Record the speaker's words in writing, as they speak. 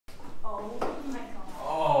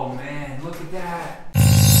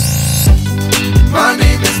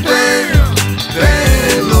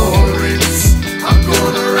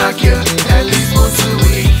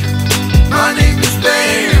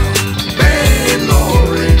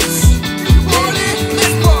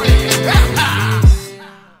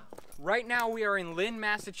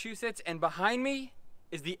Massachusetts, and behind me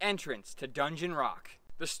is the entrance to Dungeon Rock.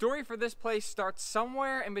 The story for this place starts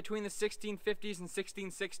somewhere in between the 1650s and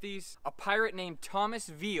 1660s. A pirate named Thomas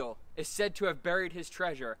Veal is said to have buried his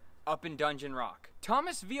treasure up in Dungeon Rock.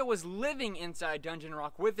 Thomas Veal was living inside Dungeon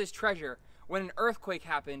Rock with his treasure when an earthquake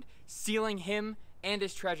happened, sealing him and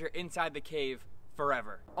his treasure inside the cave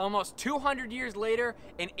forever. Almost 200 years later,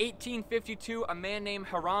 in 1852, a man named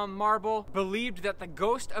Hiram Marble believed that the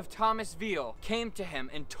ghost of Thomas Veal came to him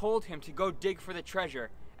and told him to go dig for the treasure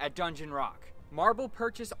at Dungeon Rock. Marble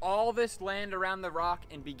purchased all this land around the rock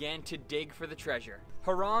and began to dig for the treasure.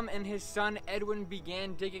 Hiram and his son Edwin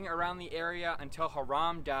began digging around the area until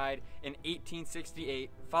Hiram died in 1868,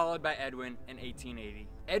 followed by Edwin in 1880.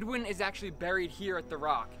 Edwin is actually buried here at the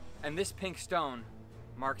rock, and this pink stone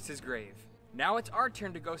marks his grave. Now it's our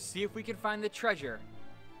turn to go see if we can find the treasure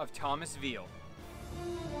of Thomas Veal.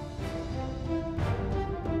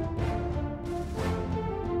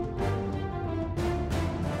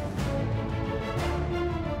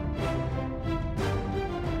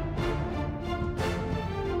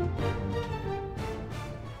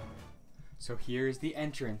 So here's the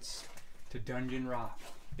entrance to Dungeon Rock.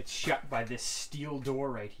 It's shut by this steel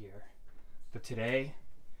door right here, but today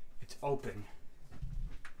it's open.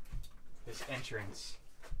 This entrance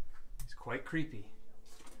is quite creepy.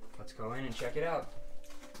 Let's go in and check it out.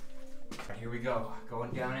 Right, here we go,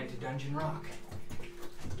 going down into Dungeon Rock.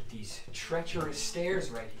 These treacherous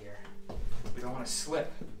stairs right here. We don't want to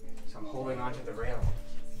slip, so I'm holding onto the railing.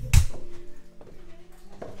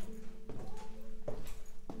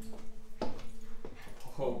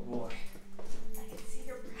 Oh boy. I can see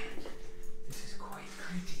your breath. This is quite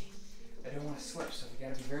creepy. I don't want to slip, so we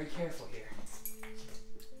gotta be very careful here.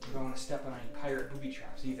 We don't want to step on any pirate booby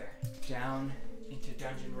traps either. Down into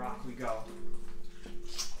Dungeon Rock we go.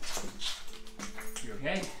 You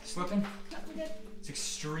okay? Slipping? I'm good. It's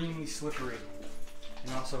extremely slippery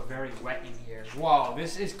and also very wet in here. Whoa,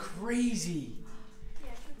 this is crazy. The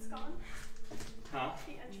entrance gone. Huh?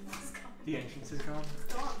 The entrance is gone. The entrance is gone?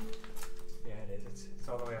 It's gone. Yeah, it is. It's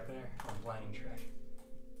all the way up there. Oh, blinding trash.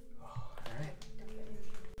 Oh, all right.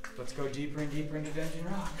 Let's go deeper and deeper into Dungeon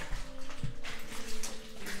Rock.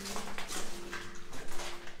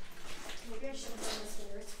 Maybe I should have done this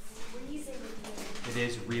here. It's freezing in here. It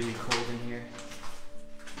is really cold in here.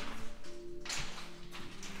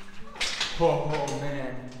 Oh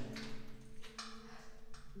man.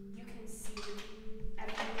 You can see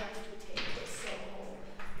every breath you take. It's so cold.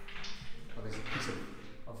 Oh, there's a piece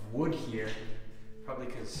of wood here. Probably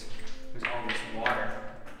because there's all this water.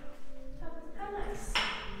 How nice.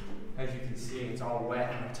 As you can see, it's all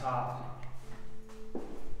wet on the top.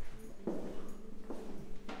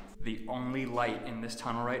 The only light in this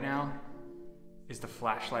tunnel right now is the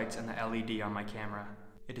flashlights and the LED on my camera.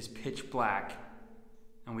 It is pitch black,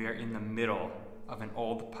 and we are in the middle of an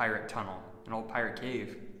old pirate tunnel, an old pirate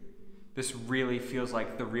cave. This really feels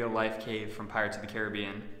like the real life cave from Pirates of the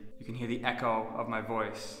Caribbean. You can hear the echo of my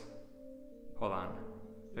voice. Hold on,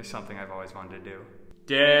 there's something I've always wanted to do.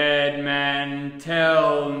 Dead men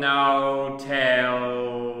tell no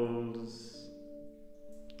tales.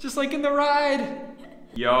 Just like in the ride.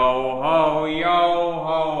 Yo ho,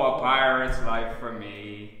 a pirate's life for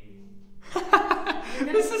me.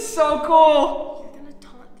 This is so cool. You're gonna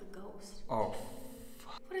taunt the ghost. Oh.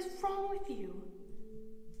 What is wrong with you?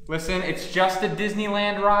 Listen, it's just a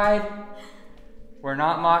Disneyland ride. We're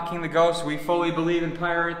not mocking the ghosts. We fully believe in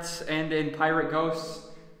pirates and in pirate ghosts.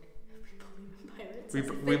 We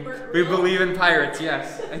We believe in pirates,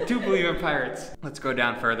 yes. I do believe in pirates. Let's go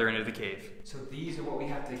down further into the cave. So these are what we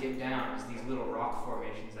have to get down, is these little rock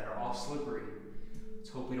formations that are all slippery. Let's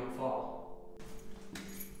hope we don't fall.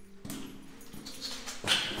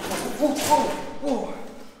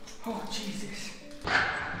 Oh, Jesus.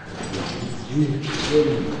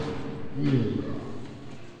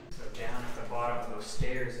 So down at the bottom of those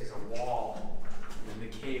stairs is a wall, and the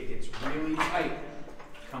cave gets really tight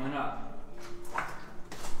coming up.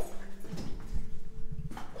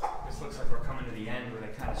 This looks like we're coming to the end where they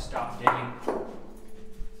kind of stop digging.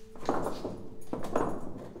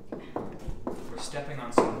 We're stepping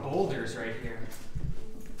on some boulders right here.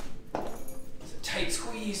 It's a tight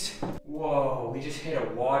squeeze. Whoa, we just hit a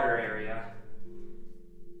water area.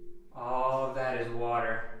 All of that is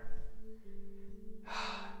water.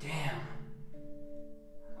 Damn.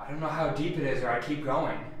 I don't know how deep it is, or I keep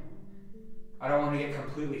going. I don't want to get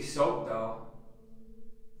completely soaked though.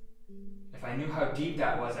 If I knew how deep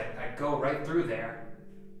that was, I'd go right through there.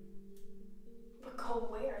 But go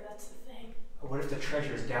where? That's the thing. What if the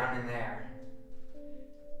treasure's down in there?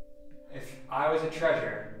 If I was a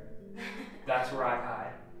treasure, that's where I'd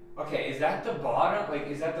hide. Okay, is that the bottom? Like,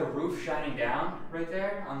 is that the roof shining down right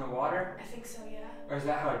there on the water? I think so, yeah. Or is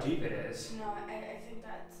that how deep it is? No, I think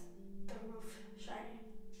that's the roof shining.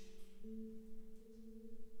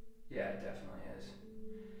 Yeah, it definitely is.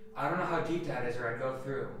 I don't know how deep that is, or I'd go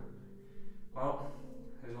through. Well,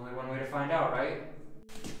 there's only one way to find out, right?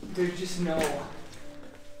 There's just no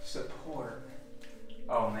support.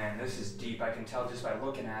 Oh man, this is deep. I can tell just by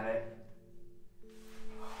looking at it.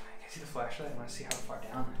 Oh man, can I see the flashlight? I want to see how far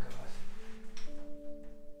down that goes.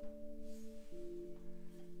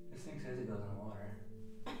 This thing says it goes in the water.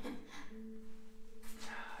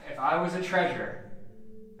 If I was a treasure,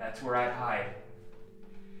 that's where I'd hide.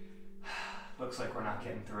 Looks like we're not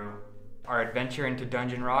getting through. Our adventure into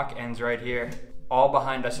Dungeon Rock ends right here. All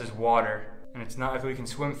behind us is water, and it's not like we can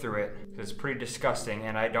swim through it. It's pretty disgusting,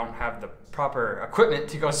 and I don't have the proper equipment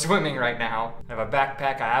to go swimming right now. I have a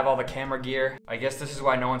backpack, I have all the camera gear. I guess this is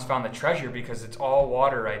why no one's found the treasure, because it's all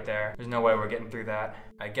water right there. There's no way we're getting through that.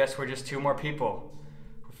 I guess we're just 2 more people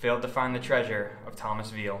who failed to find the treasure of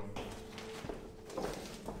Thomas Veal.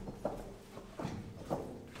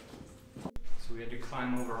 So we had to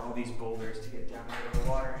climb over all these boulders to get down out of the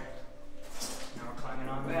water. Now we're climbing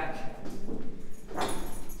on back.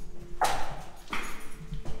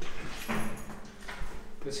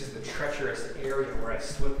 This is the treacherous area where I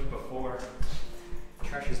slipped before.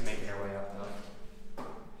 Tresh is making her way up though.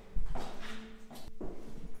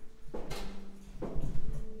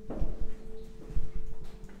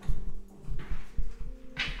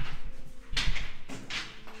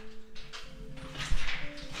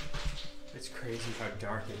 It's crazy how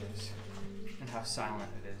dark it is and how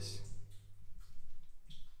silent it is.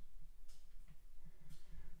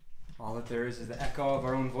 All that there is the echo of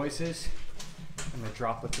our own voices and the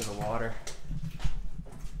droplets of the water.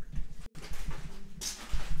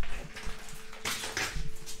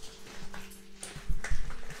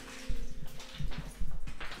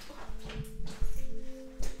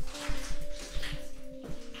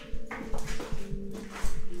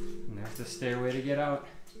 And there's the stairway to get out.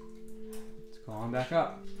 Let's go on back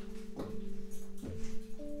up.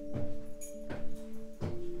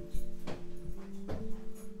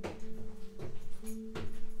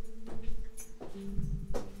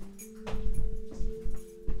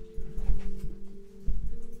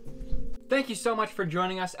 Thank you so much for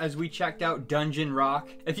joining us as we checked out Dungeon Rock.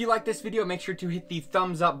 If you like this video, make sure to hit the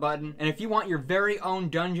thumbs up button. And if you want your very own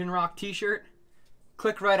Dungeon Rock t-shirt,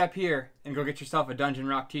 click right up here and go get yourself a Dungeon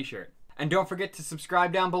Rock t-shirt. And don't forget to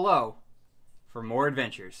subscribe down below for more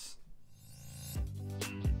adventures.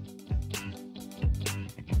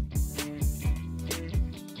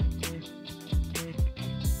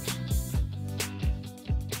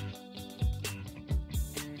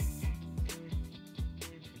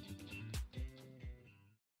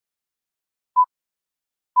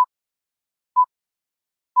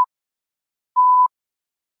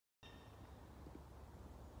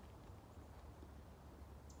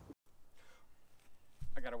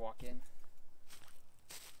 I gotta walk in.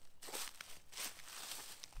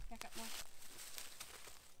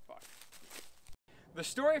 Fuck.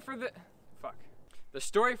 The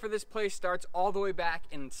story for this place starts all the way back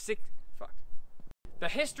in The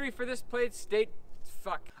history for this place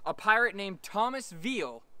a pirate named Thomas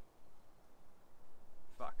Veal.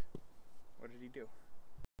 What did he do?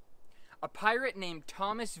 A pirate named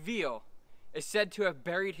Thomas Veal is said to have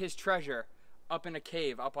buried his treasure up in a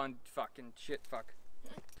cave up on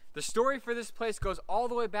The story for this place goes all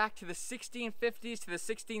the way back to the 1650s to the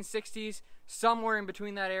 1660s, somewhere in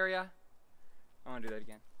between that area. I want to do that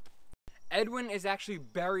again. Edwin is actually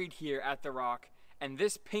buried here at the rock, and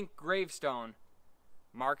this pink gravestone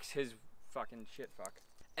marks his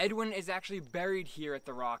Edwin is actually buried here at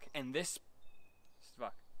the rock, and this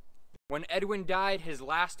When Edwin died, his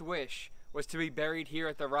last wish was to be buried here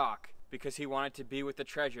at the rock because he wanted to be with the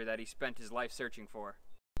treasure that he spent his life searching for.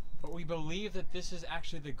 But we believe that this is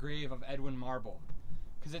actually the grave of Edwin Marble,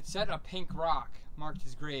 because it said a pink rock marked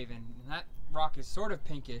his grave, and that rock is sort of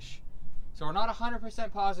pinkish. So we're not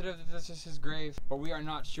 100% positive that this is his grave, but we are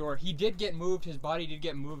not sure. He did get moved, his body did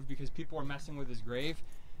get moved because people were messing with his grave,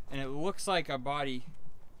 and it looks like a body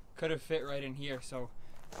could have fit right in here, so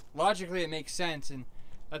logically it makes sense, and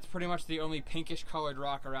that's pretty much the only pinkish colored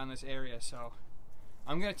rock around this area, so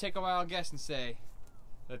I'm gonna take a wild guess and say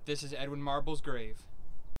that this is Edwin Marble's grave.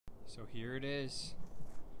 So here it is,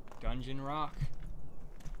 Dungeon Rock.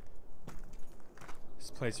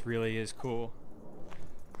 This place really is cool.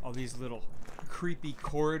 All these little creepy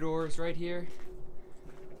corridors right here.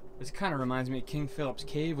 This kind of reminds me of King Philip's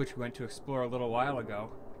Cave, which we went to explore a little while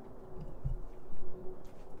ago.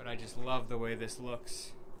 But I just love the way this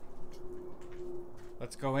looks.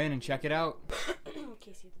 Let's go in and check it out.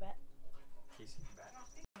 Casey the bet. Casey the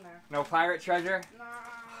bet. No pirate treasure? No,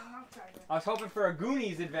 no treasure. I was hoping for a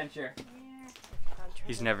Goonies adventure. Yeah.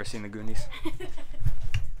 He's never seen the Goonies.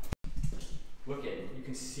 Look at it. You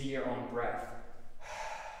can see your own breath.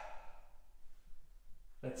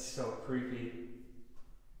 That's so creepy.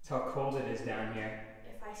 That's how cold it is down here.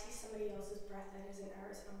 If I see somebody else's breath that isn't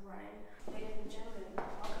ours, I'm running. Ladies and gentlemen,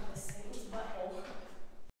 welcome to Satan's butthole.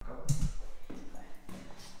 Go.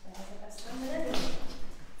 But I think that's 10 minutes.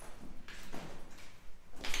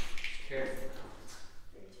 Careful.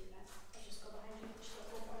 3, 2, guys. Let's just go behind you. Just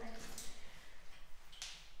go for it.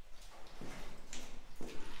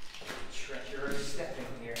 Treacherous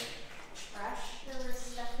stepping here. Treacherous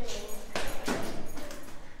stepping.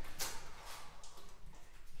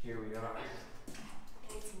 Here we are. I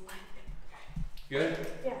need some light. Good?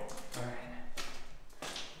 Yeah. Alright.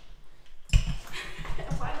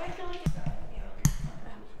 Why do I feel like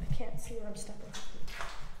I can't see where I'm stepping.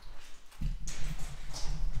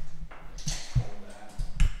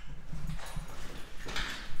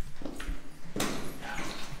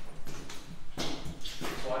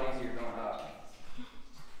 It's a lot easier going up.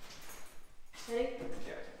 Ready?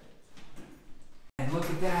 Yeah. And look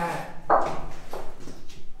at that!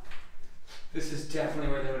 This is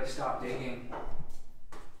definitely where they would have stopped digging.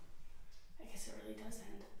 I guess it really does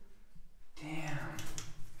end. Damn.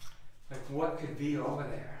 Like, what could be over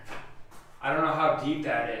there? I don't know how deep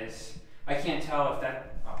that is. I can't tell if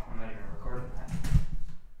that... Oh, I'm not even recording that.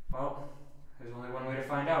 Well, there's only one way to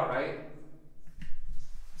find out, right?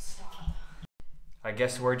 Stop. I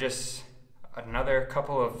guess we're just another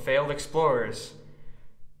couple of failed explorers.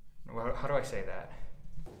 Well, how do I say that?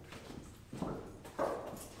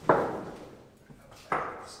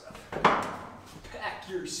 Pack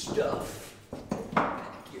your stuff.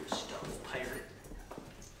 Pack your stuff, pirate.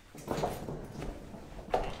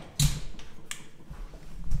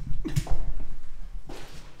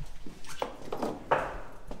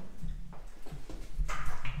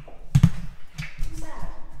 Who's that?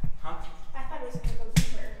 Huh? I thought it was gonna go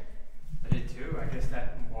deeper. I did too. I guess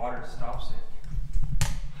that water stops it.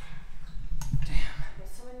 Damn.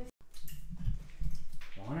 There's so many.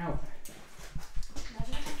 One out.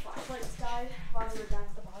 Imagine if the flashlights died while we were down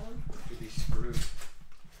at the bottom. Could be screwed.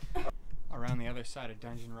 Around the other side of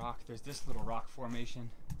Dungeon Rock, there's this little rock formation.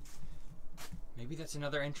 Maybe that's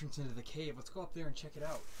another entrance into the cave. Let's go up there and check it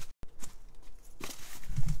out.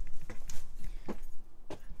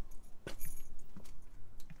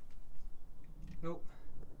 Nope.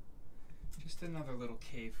 Just another little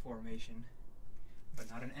cave formation. But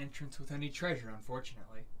not an entrance with any treasure,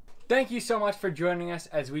 unfortunately. Thank you so much for joining us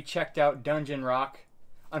as we checked out Dungeon Rock.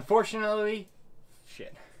 Unfortunately,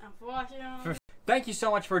 shit. Unfortunately. Thank you so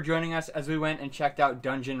much for joining us as we went and checked out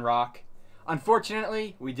Dungeon Rock.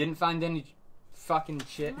 Unfortunately, we didn't find any fucking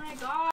shit. Oh my god.